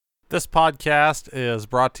This podcast is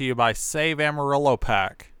brought to you by Save Amarillo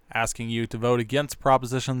PAC, asking you to vote against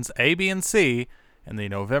Propositions A, B, and C in the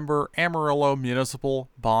November Amarillo Municipal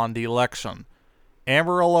Bond Election.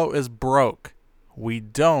 Amarillo is broke. We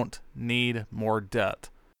don't need more debt.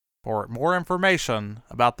 For more information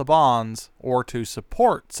about the bonds or to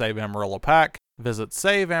support Save Amarillo PAC, visit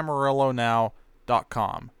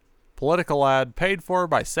SaveAmarilloNow.com. Political ad paid for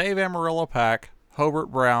by Save Amarillo PAC, Hobart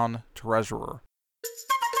Brown, Treasurer.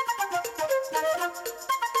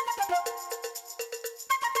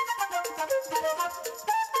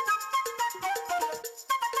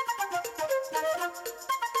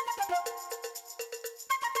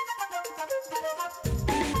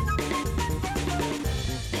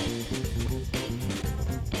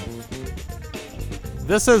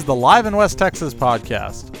 This is the Live in West Texas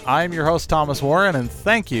podcast. I am your host, Thomas Warren, and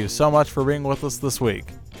thank you so much for being with us this week.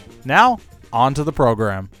 Now, on to the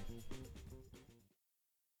program.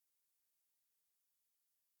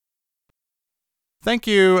 Thank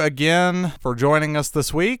you again for joining us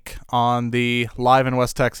this week on the Live in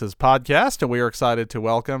West Texas podcast, and we are excited to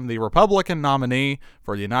welcome the Republican nominee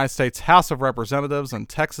for the United States House of Representatives in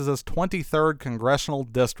Texas's 23rd Congressional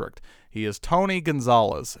District. He is Tony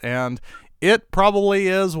Gonzalez, and it probably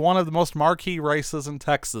is one of the most marquee races in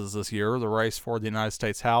Texas this year, the race for the United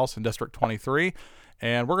States House in District 23.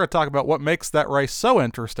 And we're going to talk about what makes that race so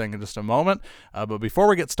interesting in just a moment. But before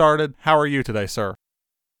we get started, how are you today, sir?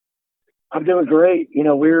 I'm doing great.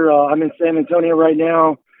 I'm in San Antonio right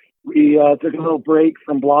now. We took a little break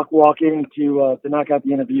from block walking to knock out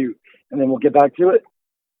the interview, and then we'll get back to it.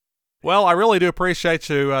 Well, I really do appreciate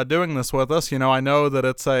you doing this with us. I know that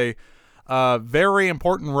it's a very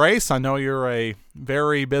important race. I know you're a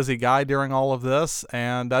very busy guy during all of this,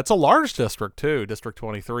 and it's a large district too. District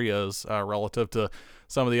 23 is relative to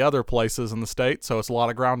some of the other places in the state, so it's a lot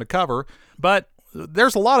of ground to cover. But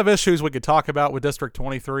there's a lot of issues we could talk about with District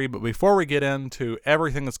 23, but before we get into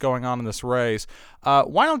everything that's going on in this race,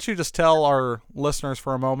 why don't you just tell our listeners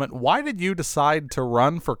for a moment, why did you decide to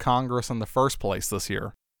run for Congress in the first place this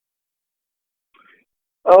year?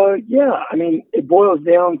 It boils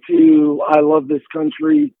down to I love this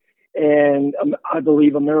country, and I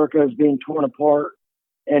believe America is being torn apart,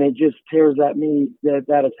 and it just tears at me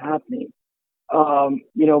that is happening.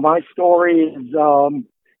 My story is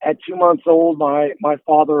at 2 months old, my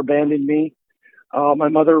father abandoned me. My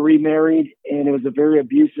mother remarried, and it was a very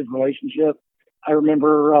abusive relationship. I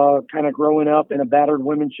remember kind of growing up in a battered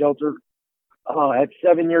women's shelter. At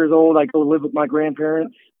 7 years old, I go live with my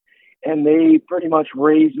grandparents, and they pretty much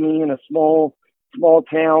raised me in a small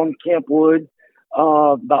town, Camp Wood,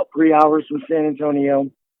 about 3 hours from San Antonio.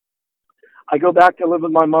 I go back to live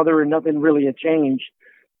with my mother, and nothing really had changed.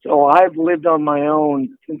 So I've lived on my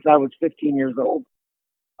own since I was 15 years old.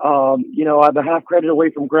 I'm a half credit away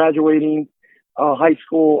from graduating high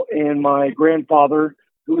school, and my grandfather,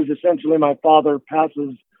 who is essentially my father,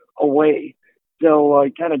 passes away. So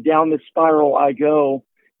kind of down this spiral I go.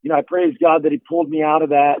 I praise God that he pulled me out of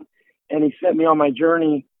that, and he sent me on my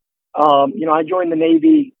journey. I joined the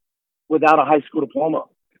Navy without a high school diploma.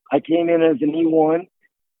 I came in as an E1,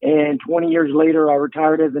 and 20 years later, I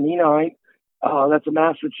retired as an E9. That's a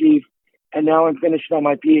Master Chief, and now I'm finished on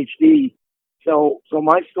my PhD. So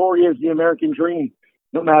my story is the American dream.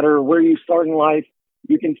 No matter where you start in life,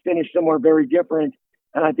 you can finish somewhere very different.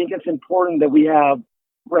 And I think it's important that we have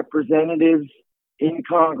representatives in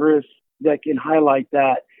Congress that can highlight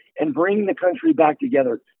that and bring the country back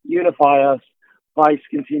together, unify us, vice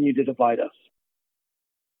continue to divide us.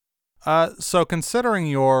 So considering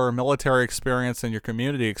your military experience and your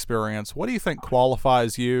community experience, what do you think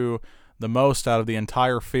qualifies you the most out of the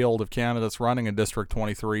entire field of candidates running in District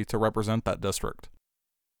 23 to represent that district?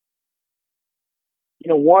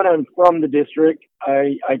 One, I'm from the district.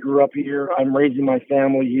 I grew up here. I'm raising my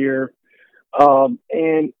family here.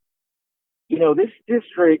 This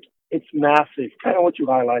district, it's massive, kind of what you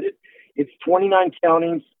highlighted. It's 29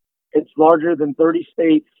 counties. It's larger than 30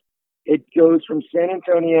 states. It goes from San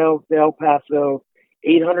Antonio to El Paso,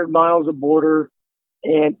 800 miles of border,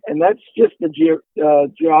 and that's just the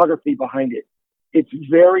geography behind it. It's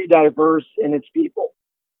very diverse in its people.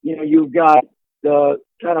 You've got the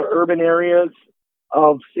kind of urban areas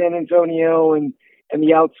of San Antonio and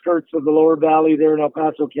the outskirts of the lower valley there in El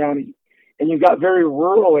Paso County. And you've got very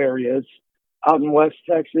rural areas out in West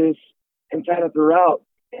Texas and kind of throughout,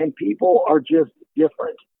 and people are just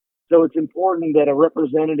different. So it's important that a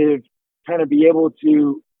representative kind of be able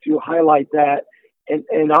to highlight that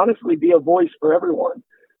and honestly be a voice for everyone.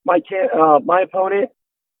 My opponent,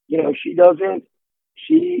 she's an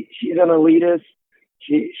elitist.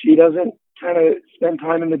 She doesn't kind of spend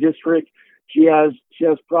time in the district. She has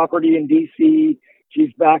property in D.C.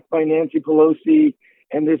 She's backed by Nancy Pelosi,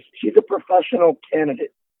 and she's a professional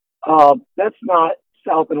candidate. That's not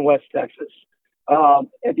South and West Texas.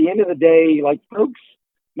 At the end of the day, like folks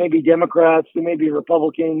may be Democrats, they may be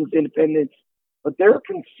Republicans, independents, but they're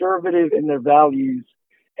conservative in their values,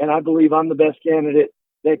 and I believe I'm the best candidate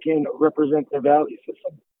that can represent their value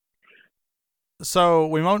system. So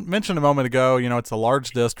we mentioned a moment ago, it's a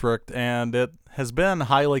large district and it has been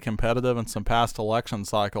highly competitive in some past election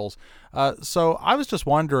cycles. So I was just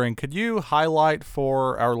wondering, could you highlight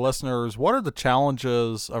for our listeners what are the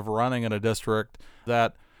challenges of running in a district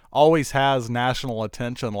that always has national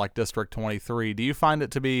attention like District 23? Do you find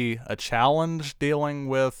it to be a challenge dealing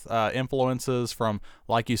with influences from,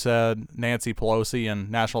 like you said, Nancy Pelosi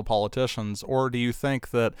and national politicians, or do you think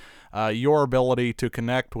that your ability to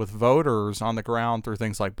connect with voters on the ground through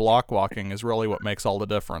things like block walking is really what makes all the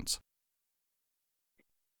difference?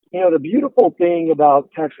 The beautiful thing about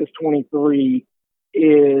Texas 23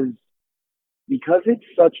 is because it's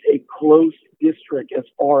such a close district as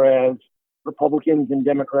far as Republicans and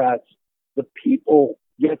Democrats, the people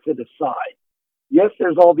get to decide. Yes,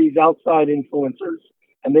 there's all these outside influencers,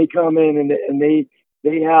 and they come in and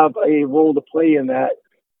they have a role to play in that.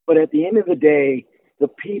 But at the end of the day, the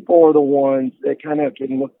people are the ones that kind of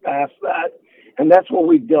can look past that. And that's what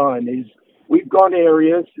we've done is we've gone to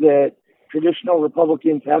areas that traditional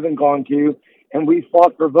Republicans haven't gone to, and we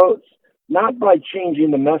fought for votes, not by changing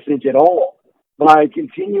the message at all, by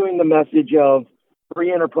continuing the message of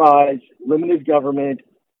free enterprise, limited government,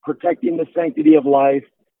 protecting the sanctity of life,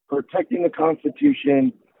 protecting the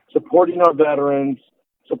Constitution, supporting our veterans,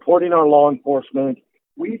 supporting our law enforcement.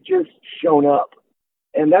 We've just shown up.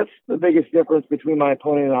 And that's the biggest difference between my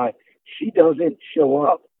opponent and I. She doesn't show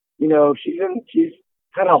up. She's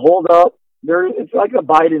kind of holed up. It's like a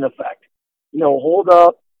Biden effect. Hold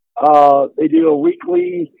up. They do a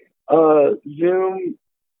weekly Zoom,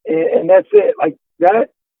 and that's it. Like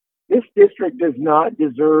that. This district does not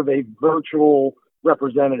deserve a virtual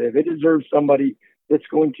representative. It deserves somebody that's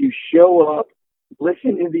going to show up,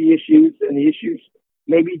 listen to the issues, and the issues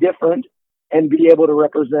may be different, and be able to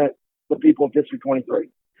represent the people of District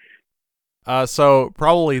 23. So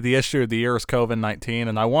probably the issue of the year is COVID-19,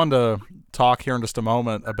 and I wanted to talk here in just a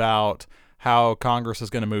moment about how Congress is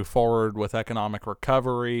going to move forward with economic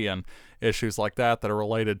recovery and issues like that are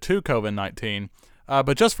related to COVID-19.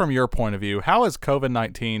 But just from your point of view, how has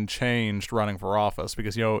COVID-19 changed running for office?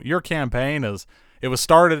 Because, your campaign it was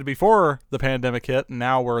started before the pandemic hit, and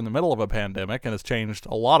now we're in the middle of a pandemic, and it's changed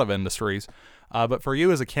a lot of industries. But for you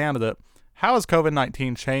as a candidate, how has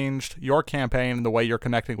COVID-19 changed your campaign and the way you're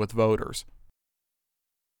connecting with voters?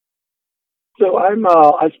 So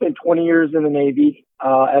I spent 20 years in the Navy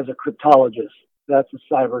as a cryptologist. That's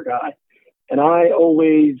a cyber guy. And I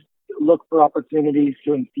always look for opportunities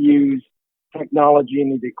to infuse technology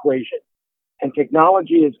into the equation. And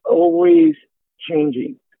technology is always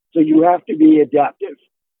changing. So you have to be adaptive.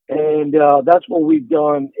 And that's what we've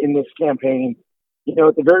done in this campaign.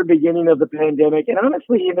 At the very beginning of the pandemic, and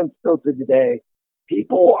honestly, even still to today,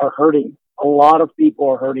 people are hurting. A lot of people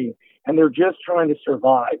are hurting, and they're just trying to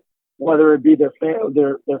survive, whether it be their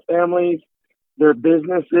families, their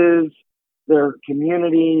businesses, their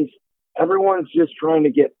communities. Everyone's just trying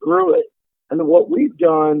to get through it. And what we've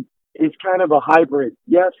done is kind of a hybrid.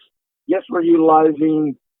 Yes, we're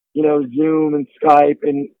utilizing, Zoom and Skype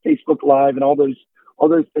and Facebook Live and all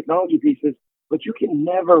those technology pieces, but you can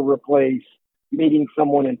never replace meeting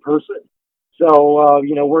someone in person. So,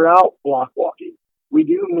 we're out block walking. We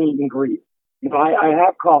do meet and greet. I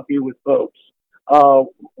have coffee with folks.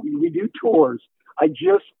 We do tours. I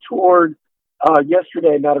just toured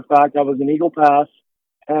yesterday. Matter of fact, I was in Eagle Pass,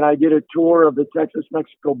 and I did a tour of the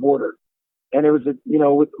Texas-Mexico border. And it was,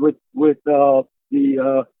 with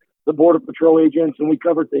the Border Patrol agents, and we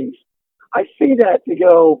covered things. I say that to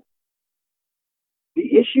go,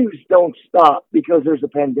 the issues don't stop because there's a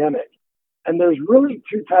pandemic. And there's really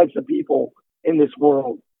two types of people in this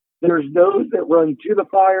world. There's those that run to the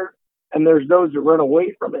fire, and there's those that run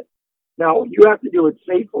away from it. Now, you have to do it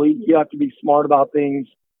safely. You have to be smart about things.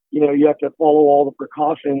 You have to follow all the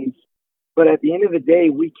precautions. But at the end of the day,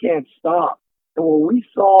 we can't stop. And what we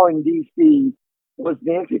saw in D.C. was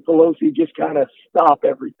Nancy Pelosi just kind of stop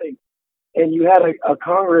everything. And you had a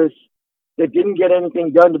Congress that didn't get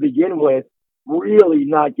anything done to begin with, really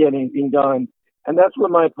not get anything done. And that's what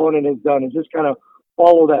my opponent has done, is just kind of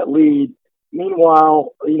follow that lead.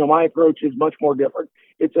 Meanwhile, my approach is much more different.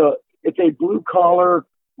 It's a blue collar,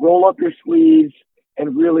 roll up your sleeves,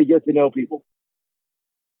 and really get to know people.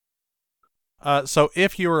 So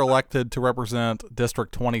if you were elected to represent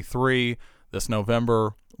District 23 this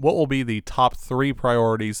November, what will be the top 3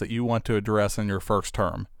 priorities that you want to address in your first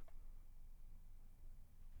term?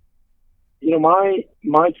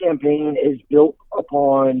 My campaign is built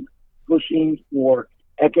upon pushing for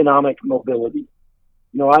economic mobility.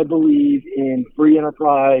 I believe in free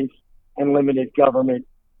enterprise and limited government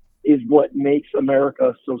is what makes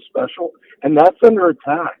America so special. And that's under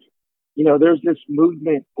attack. There's this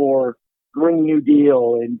movement for Green New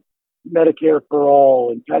Deal and Medicare for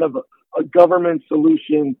all and kind of a government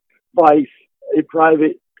solution vice a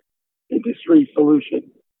private industry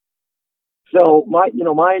solution. So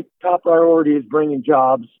my top priority is bringing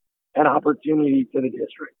jobs and opportunity to the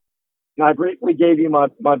district. Now, I briefly gave you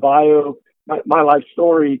my bio, my life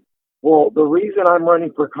story. Well, the reason I'm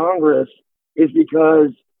running for Congress is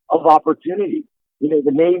because of opportunity. The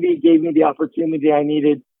Navy gave me the opportunity I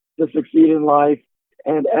needed to succeed in life.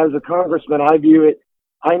 And as a congressman, I view it,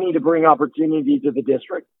 I need to bring opportunity to the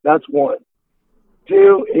district. That's one.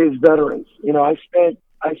 Two is veterans. I spent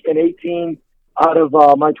 18 out of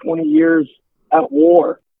my 20 years at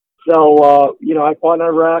war. So, I fought in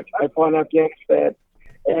Iraq, I fought in Afghanistan,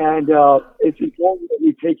 and it's important that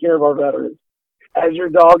we take care of our veterans. As your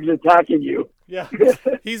dog's attacking you. Yeah,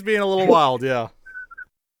 he's being a little wild, yeah.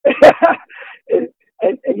 and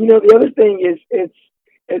the other thing is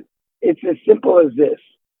it's as simple as this.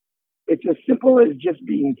 It's as simple as just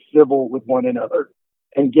being civil with one another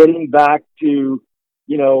and getting back to,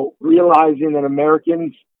 realizing that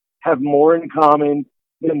Americans have more in common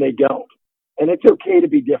than they don't. And it's okay to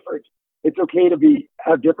be different. It's okay to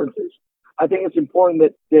have differences. I think it's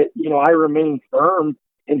important that I remain firm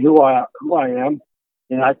in who I am,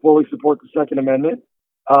 and I fully support the Second Amendment.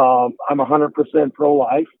 I'm 100%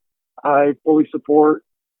 pro-life. I fully support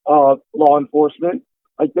law enforcement.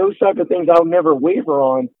 Like those type of things, I'll never waver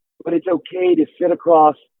on. But it's okay to sit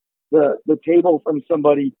across the table from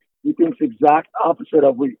somebody who thinks exact opposite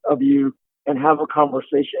of you and have a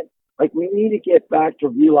conversation. Like we need to get back to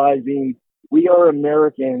realizing we are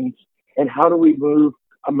Americans and how do we move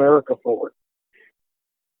America forward.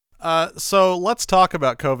 So let's talk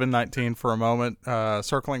about COVID-19 for a moment,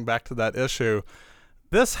 circling back to that issue.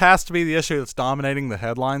 This has to be the issue that's dominating the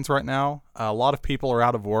headlines right now. A lot of people are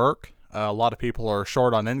out of work. A lot of people are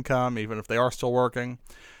short on income, even if they are still working.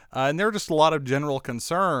 And there are just a lot of general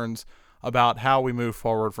concerns about how we move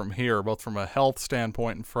forward from here, both from a health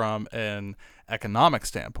standpoint and from an economic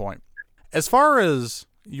standpoint. As far as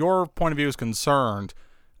your point of view is concerned,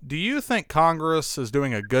 do you think Congress is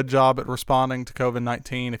doing a good job at responding to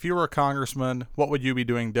COVID-19? If you were a congressman, what would you be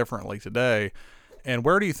doing differently today? And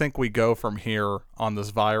where do you think we go from here on this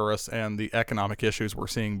virus and the economic issues we're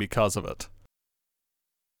seeing because of it?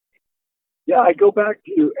 Yeah, I go back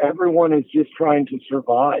to everyone is just trying to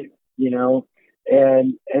survive,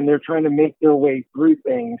 and they're trying to make their way through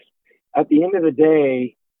things. At the end of the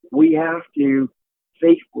day, we have to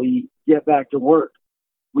safely get back to work.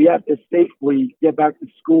 We have to safely get back to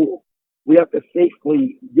school. We have to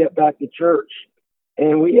safely get back to church.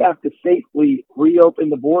 And we have to safely reopen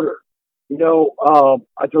the border.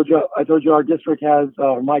 I told you our district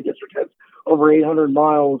my district has over 800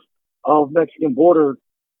 miles of Mexican border.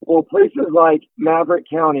 Well, places like Maverick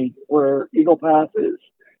County, where Eagle Pass is,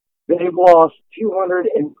 they've lost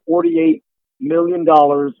 $248 million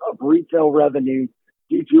of retail revenue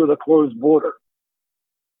due to the closed border.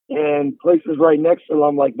 And places right next to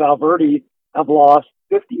them, like Val Verde, have lost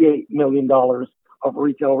 $58 million of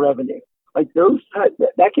retail revenue. Like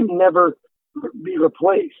that can never be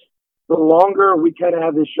replaced. The longer we kind of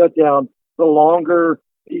have this shutdown, the longer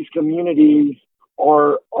these communities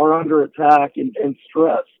are under attack and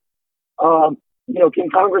stress. Can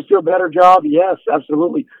Congress do a better job? Yes,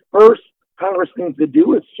 absolutely. First, Congress needs to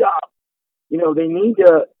do its job. They need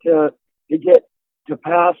to get to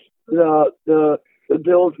pass the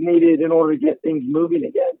bills needed in order to get things moving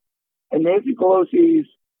again. And Nancy Pelosi's,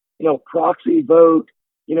 proxy vote,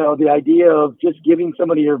 the idea of just giving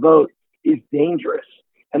somebody your vote is dangerous.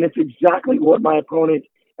 And it's exactly what my opponent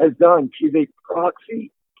has done. She's a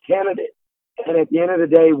proxy candidate, and at the end of the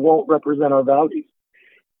day, won't represent our values.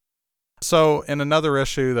 So, in another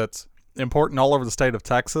issue that's important all over the state of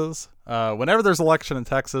Texas, whenever there's election in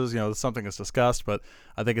Texas, something is discussed, but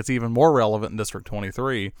I think it's even more relevant in District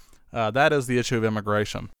 23. That is the issue of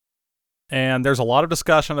immigration. And there's a lot of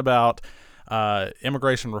discussion about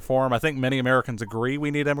immigration reform. I think many Americans agree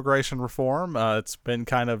we need immigration reform. It's been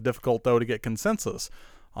kind of difficult, though, to get consensus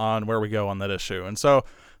on where we go on that issue. And so,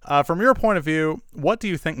 from your point of view, what do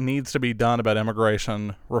you think needs to be done about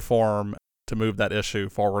immigration reform to move that issue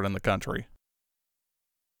forward in the country?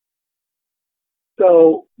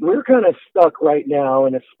 So we're kind of stuck right now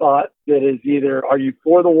in a spot that is either are you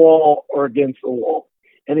for the wall or against the wall?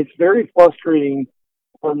 And it's very frustrating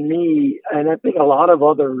for me, and I think a lot of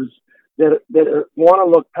others that want to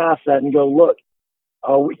look past that and go, look,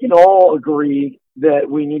 we can all agree that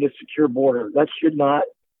we need a secure border. That should not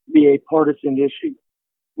be a partisan issue.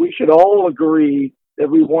 We should all agree that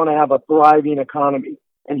we want to have a thriving economy.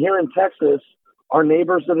 And here in Texas, our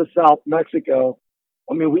neighbors to the south, Mexico,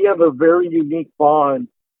 I mean, we have a very unique bond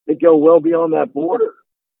that go well beyond that border.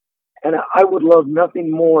 And I would love nothing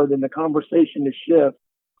more than the conversation to shift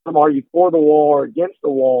from are you for the wall or against the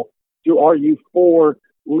wall to are you for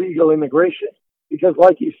legal immigration? Because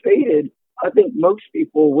like you stated, I think most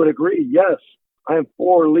people would agree, yes, I am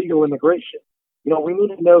for legal immigration. You know, we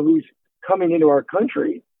need to know who's coming into our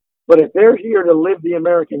country. But if they're here to live the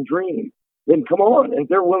American dream, then come on. If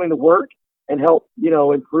they're willing to work and help, you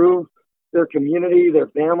know, improve their community, their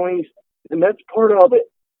families, then that's part of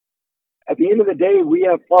it. At the end of the day, we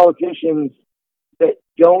have politicians that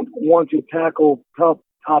don't want to tackle tough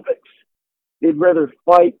topics. They'd rather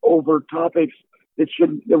fight over topics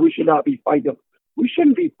that we should not be fighting. We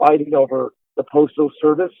shouldn't be fighting over the Postal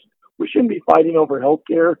Service. We shouldn't be fighting over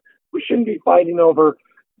healthcare. We shouldn't be fighting over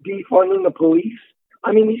defunding the police.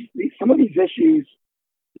 I mean, some of these issues,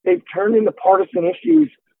 they've turned into partisan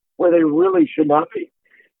issues where they really should not be.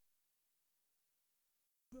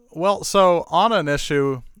 Well, so on an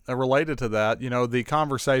issue related to that, you know, the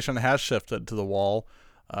conversation has shifted to the wall,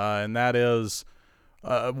 and that is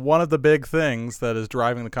one of the big things that is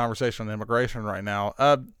driving the conversation on immigration right now.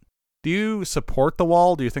 Do you support the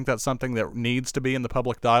wall? Do you think that's something that needs to be in the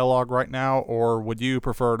public dialogue right now, or would you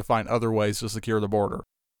prefer to find other ways to secure the border?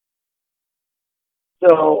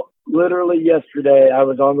 So literally yesterday, I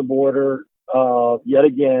was on the border yet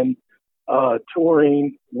again,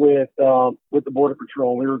 touring with the Border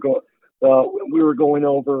Patrol. We were going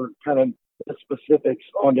over kind of the specifics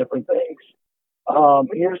on different things.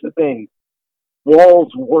 Here's the thing: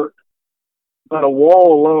 walls work, but a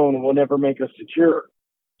wall alone will never make us secure.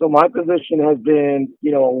 So my position has been,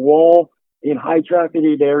 you know, a wall in high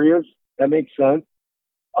trafficked areas. That makes sense.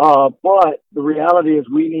 But the reality is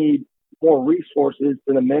we need more resources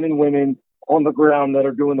to the men and women on the ground that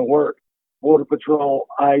are doing the work. Border Patrol,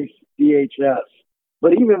 ICE, DHS.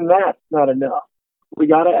 But even that's not enough. We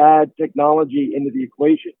got to add technology into the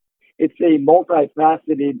equation. It's a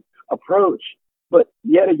multifaceted approach. But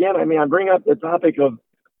yet again, I mean, I bring up the topic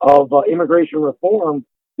of immigration reform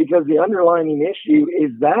because the underlying issue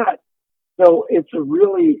is that. So it's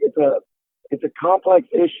a complex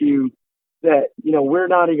issue that, you know, we're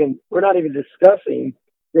not even discussing,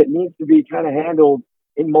 that needs to be kind of handled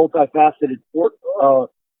in multifaceted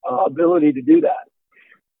ability to do that.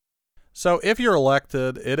 So if you're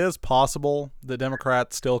elected, it is possible the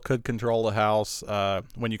Democrats still could control the House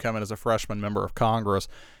when you come in as a freshman member of Congress.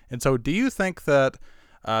 And so do you think that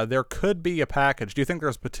there could be a package? Do you think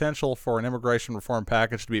there's potential for an immigration reform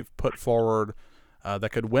package to be put forward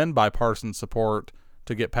that could win bipartisan support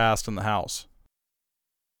to get passed in the House?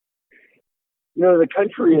 You know, the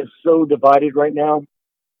country is so divided right now.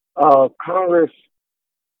 Congress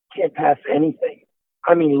can't pass anything.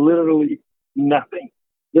 I mean, literally nothing.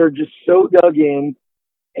 They're just so dug in,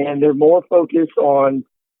 and they're more focused on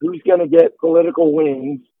who's going to get political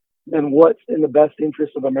wins than what's in the best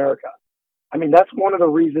interest of America. I mean, that's one of the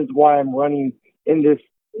reasons why I'm running in this,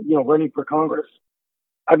 you know, running for Congress.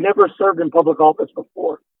 I've never served in public office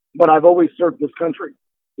before, but I've always served this country.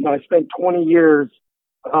 You know, I spent 20 years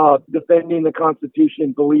defending the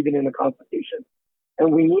Constitution, believing in the Constitution.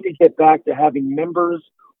 And we need to get back to having members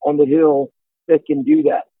on the Hill that can do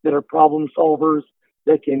that, that are problem solvers,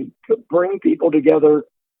 that can bring people together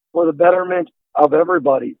for the betterment of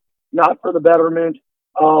everybody, not for the betterment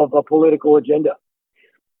of a political agenda.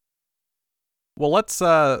 Well, let's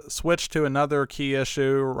switch to another key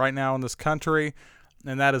issue right now in this country,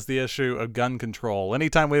 and that is the issue of gun control.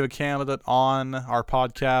 Anytime we have a candidate on our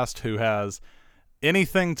podcast who has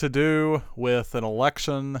anything to do with an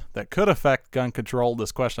election that could affect gun control,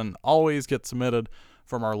 this question always gets submitted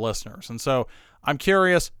from our listeners. And so I'm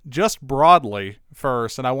curious, just broadly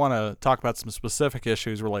first, and I want to talk about some specific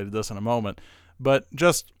issues related to this in a moment, but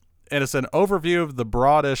just, and it's an overview of the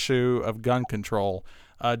broad issue of gun control.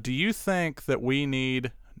 Do you think that we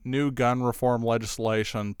need new gun reform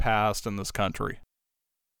legislation passed in this country?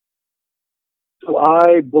 So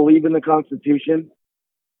I believe in the Constitution.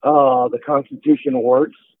 The Constitution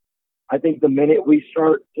works. I think the minute we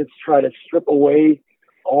start to try to strip away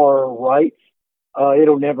our rights,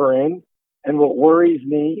 it'll never end. And what worries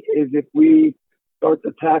me is if we start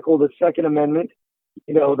to tackle the Second Amendment,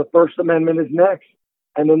 you know, the First Amendment is next,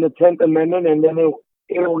 and then the 10th Amendment, and then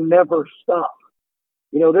it'll never stop.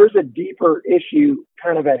 You know, there's a deeper issue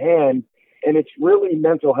kind of at hand, and it's really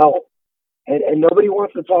mental health. And nobody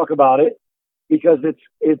wants to talk about it because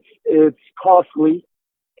it's costly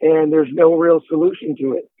and there's no real solution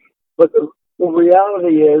to it. But the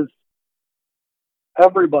reality is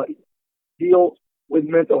everybody deals with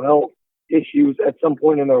mental health issues at some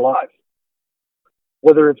point in their lives,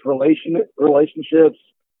 whether it's relationships,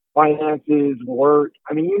 finances, work.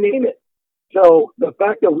 I mean, you name it. So the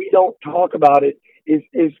fact that we don't talk about it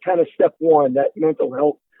is kind of step one, that mental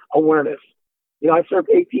health awareness. You know, I served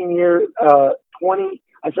 18 years, I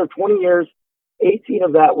served 20 years, 18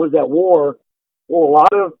 of that was at war. Well,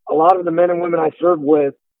 a lot of the men and women I served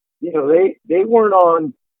with, you know, they weren't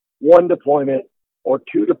on one deployment or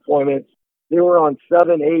two deployments. They were on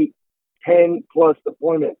 7, 8, 10 plus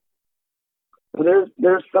deployments. So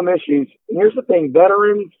there's some issues. And here's the thing,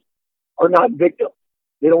 veterans are not victims.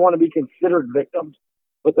 They don't want to be considered victims.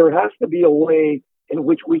 But there has to be a way in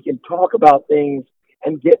which we can talk about things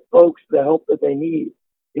and get folks the help that they need.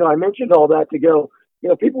 You know, I mentioned all that to go, you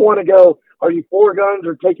know, people want to go, are you for guns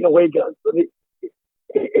or taking away guns? But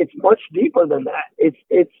it's much deeper than that. It's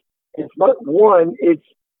not one, it's,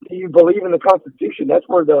 do you believe in the Constitution? That's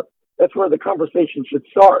where the conversation should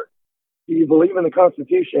start. Do you believe in the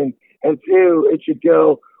Constitution? And two, it should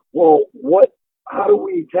go, well, how do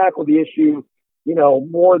we tackle the issue, you know,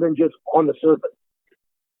 more than just on the surface?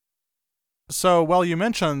 So, well, you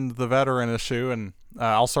mentioned the veteran issue, and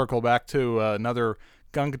I'll circle back to another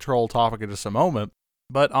gun control topic in just a moment.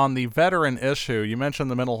 But on the veteran issue, you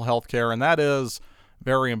mentioned the mental health care, and that is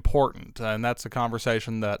very important. And that's a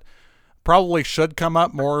conversation that probably should come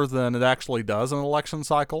up more than it actually does in an election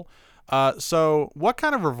cycle. So what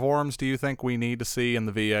kind of reforms do you think we need to see in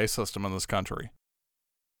the VA system in this country?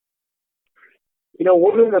 You know,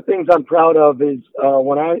 one of the things I'm proud of is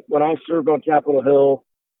when I served on Capitol Hill,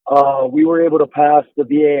 we were able to pass the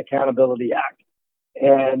VA Accountability Act.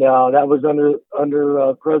 And that was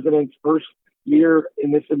under President's first year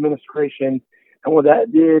in this administration. And what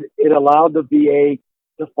that did, it allowed the VA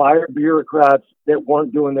to fire bureaucrats that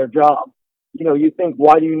weren't doing their job. You know, you think,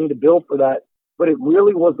 why do you need a bill for that? But it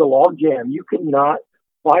really was the logjam. You could not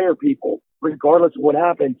fire people regardless of what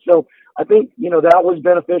happened. So I think, you know, that was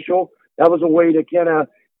beneficial. That was a way to kind of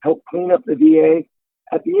help clean up the VA.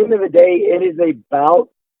 At the end of the day, it is about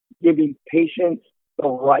giving patients the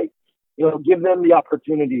rights, you know, give them the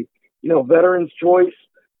opportunity. You know, Veterans Choice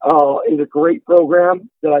is a great program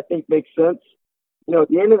that I think makes sense. You know, at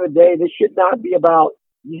the end of the day, this should not be about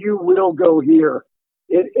you will go here.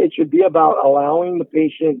 It should be about allowing the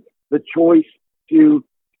patient the choice to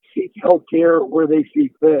seek health care where they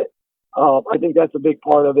see fit. I think that's a big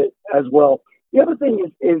part of it as well. The other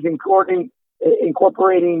thing is incorporating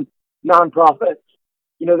nonprofits.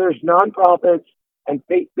 You know, there's nonprofits and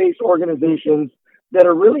faith-based organizations that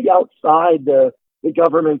are really outside the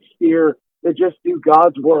government sphere that just do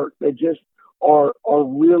God's work, that just are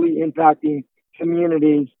really impacting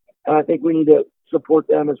communities. And I think we need to support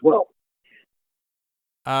them as well.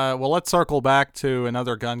 Well, let's circle back to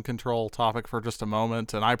another gun control topic for just a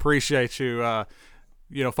moment. And I appreciate you,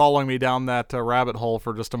 following me down that rabbit hole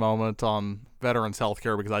for just a moment on veterans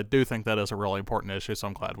healthcare, because I do think that is a really important issue. So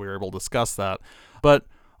I'm glad we were able to discuss that. But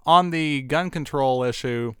on the gun control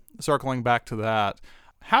issue, circling back to that,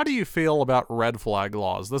 how do you feel about red flag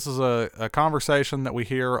laws? This is a conversation that we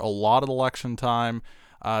hear a lot at election time.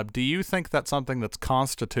 Do you think that's something that's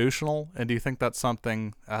constitutional? And do you think that's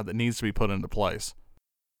something that needs to be put into place?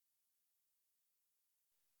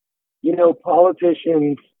 You know,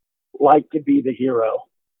 politicians like to be the hero.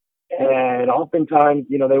 And oftentimes,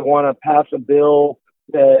 you know, they want to pass a bill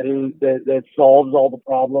that solves all the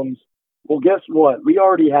problems. Well, guess what? We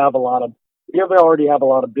already have a lot of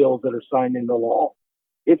bills that are signed into law.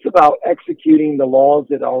 It's about executing the laws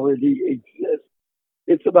that already exist.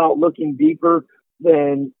 It's about looking deeper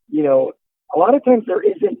than, you know, a lot of times there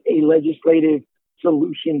isn't a legislative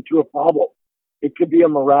solution to a problem. It could be a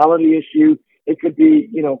morality issue. It could be,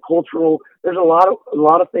 you know, cultural. There's a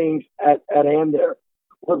lot of things at hand there.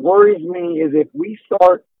 What worries me is if we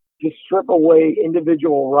start to strip away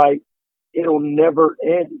individual rights, it'll never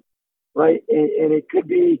end, right? And it could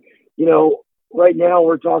be, you know, right now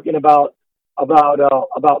we're talking about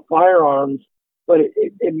firearms, but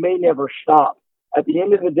it may never stop. At the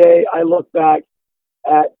end of the day, I look back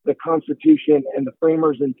at the Constitution and the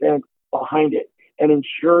framers' intent behind it and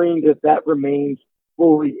ensuring that remains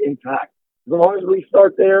fully intact. As long as we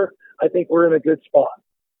start there, I think we're in a good spot.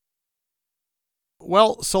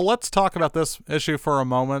 Well, so let's talk about this issue for a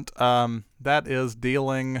moment. That is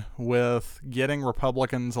dealing with getting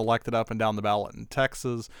Republicans elected up and down the ballot in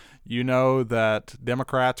Texas. You know that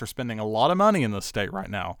Democrats are spending a lot of money in this state right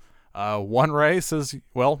now. One race is,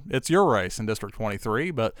 well, it's your race in District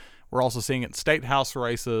 23, but we're also seeing it in state house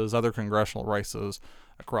races, other congressional races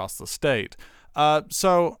across the state.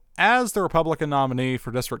 So as the Republican nominee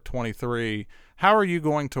for District 23, how are you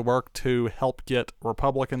going to work to help get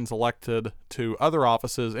Republicans elected to other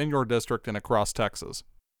offices in your district and across Texas?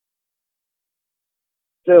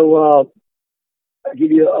 So I'll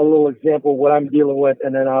give you a little example of what I'm dealing with,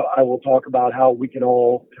 and then I will talk about how we can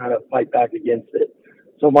all kind of fight back against it.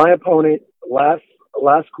 So my opponent last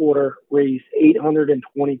quarter raised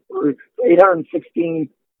 $816,000.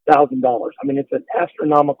 I mean, it's an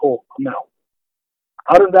astronomical amount.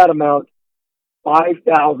 Out of that amount,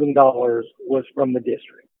 $5,000 was from the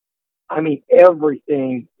district. I mean,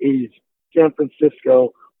 everything is San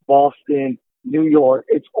Francisco, Boston, New York.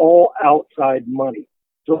 It's all outside money.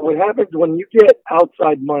 So what happens when you get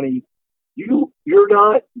outside money, you're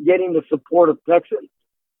not getting the support of Texans.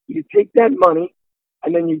 You take that money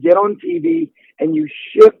and then you get on TV and you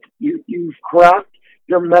craft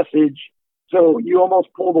your message so you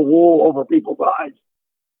almost pull the wool over people's eyes.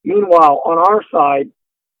 Meanwhile, on our side,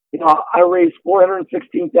 I raised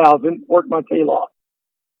 $416,000, worked my tail off.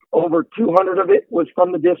 Over 200 of it was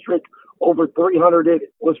from the district. Over 300 of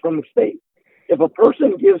it was from the state. If a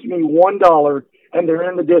person gives me $1 and they're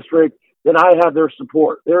in the district, then I have their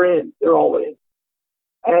support. They're in. They're all in.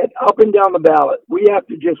 And up and down the ballot, we have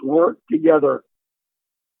to just work together.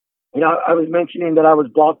 I was mentioning that I was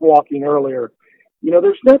block walking earlier.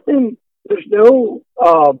 There's no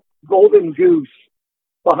golden goose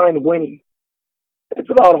behind winning. It's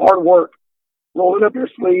about hard work, rolling up your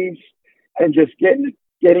sleeves, and just getting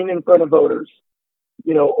in front of voters.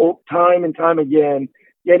 Time and time again,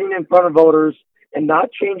 getting in front of voters and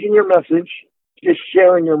not changing your message, just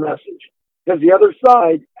sharing your message. Because the other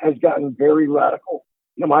side has gotten very radical.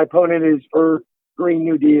 My opponent is for Green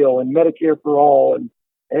New Deal and Medicare for all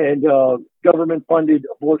and government-funded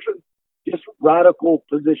abortion, just radical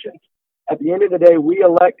positions. At the end of the day, we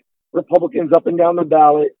elect Republicans up and down the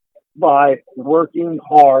ballot by working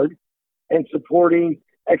hard and supporting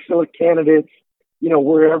excellent candidates,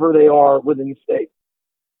 wherever they are within the state.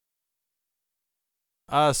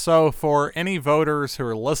 So for any voters who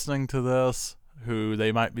are listening to this, who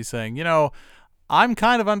they might be saying, I'm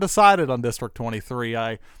kind of undecided on District 23.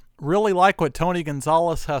 I really like what Tony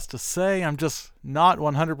Gonzalez has to say. I'm just not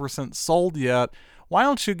 100% sold yet. Why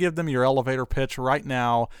don't you give them your elevator pitch right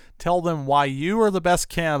now? Tell them why you are the best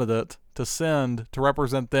candidate to send to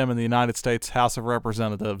represent them in the United States House of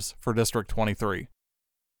Representatives for District 23.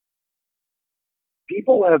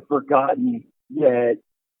 People have forgotten that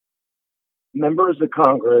members of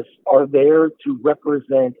Congress are there to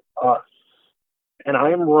represent us. And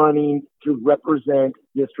I am running to represent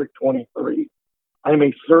District 23. I'm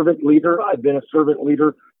a servant leader. I've been a servant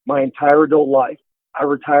leader my entire adult life. I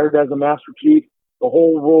retired as a Master Chief. The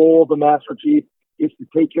whole role of the Master Chief is to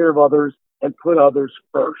take care of others and put others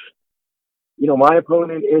first. My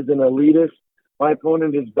opponent is an elitist. My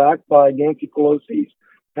opponent is backed by Nancy Pelosi's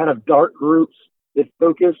kind of dark groups that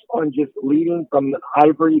focus on just leading from the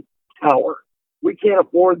ivory tower. We can't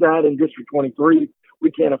afford that in District 23.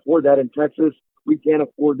 We can't afford that in Texas. We can't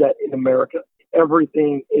afford that in America.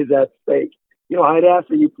 Everything is at stake. I'd ask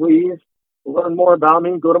that you please learn more about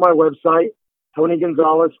me. Go to my website,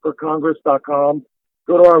 TonyGonzalezForCongress.com.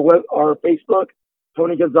 Go to our Facebook,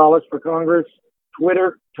 Tony Gonzalez for Congress,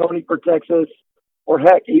 Twitter, Tony for Texas, or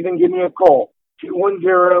heck, even give me a call,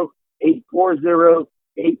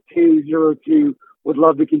 210-840-8202. Would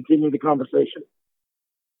love to continue the conversation.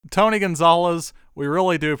 Tony Gonzalez, we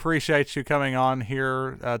really do appreciate you coming on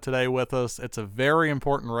here today with us. It's a very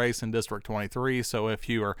important race in District 23, so if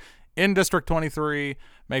you are in District 23,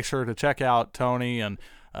 make sure to check out Tony and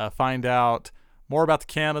find out more about the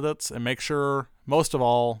candidates, and make sure, most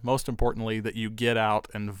importantly, that you get out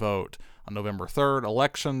and vote on November 3rd.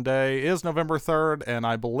 Election Day is November 3rd, and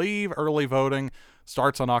I believe early voting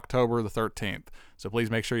starts on October the 13th. So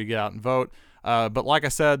please make sure you get out and vote. But like I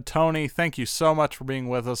said, Tony, thank you so much for being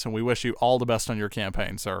with us, and we wish you all the best on your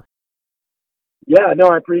campaign, sir. Yeah, no,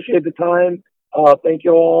 I appreciate the time. Thank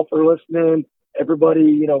you all for listening.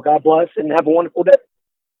 Everybody, God bless and have a wonderful day.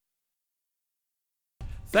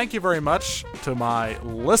 Thank you very much to my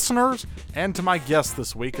listeners and to my guests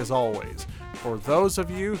this week, as always. For those of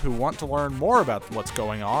you who want to learn more about what's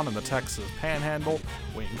going on in the Texas Panhandle,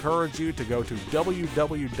 we encourage you to go to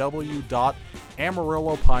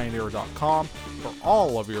www.amarillopioneer.com for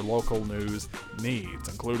all of your local news needs,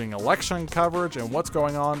 including election coverage and what's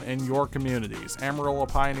going on in your communities.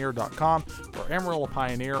 AmarilloPioneer.com or Amarillo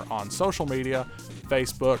Pioneer on social media,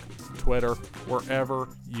 Facebook, Twitter, wherever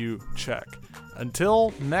you check.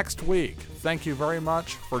 Until next week, thank you very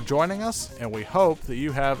much for joining us, and we hope that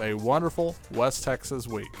you have a wonderful West Texas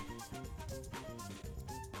week.